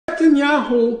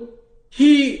Netanyahu,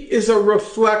 he is a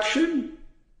reflection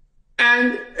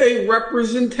and a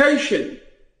representation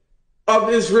of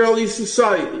Israeli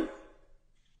society.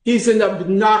 He's an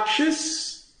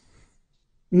obnoxious,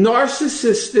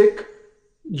 narcissistic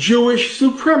Jewish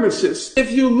supremacist.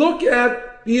 If you look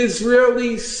at the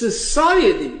Israeli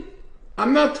society,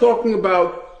 I'm not talking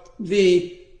about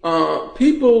the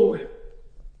people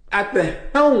at the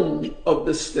helm of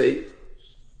the state.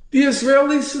 The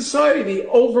Israeli society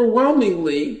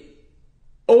overwhelmingly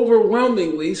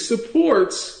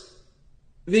supports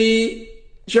the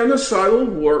genocidal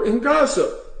war in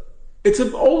Gaza. It's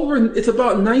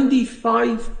about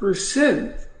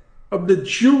 95% of the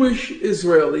Jewish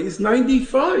Israelis,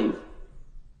 95.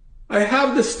 I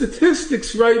have the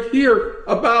statistics right here.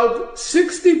 About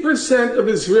 60% of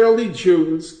Israeli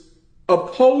Jews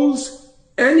oppose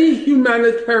any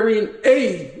humanitarian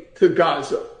aid to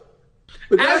Gaza.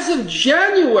 But as of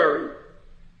January,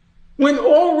 when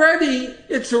already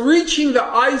it's reaching the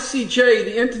ICJ,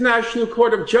 the International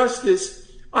Court of Justice,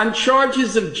 on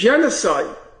charges of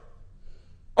genocide,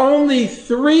 only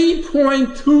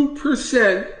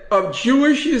 3.2% of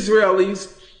Jewish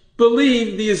Israelis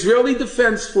believe the Israeli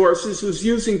Defense Forces was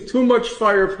using too much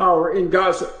firepower in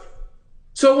Gaza.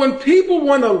 So when people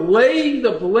want to lay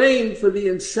the blame for the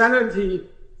insanity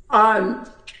on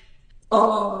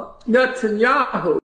Netanyahu,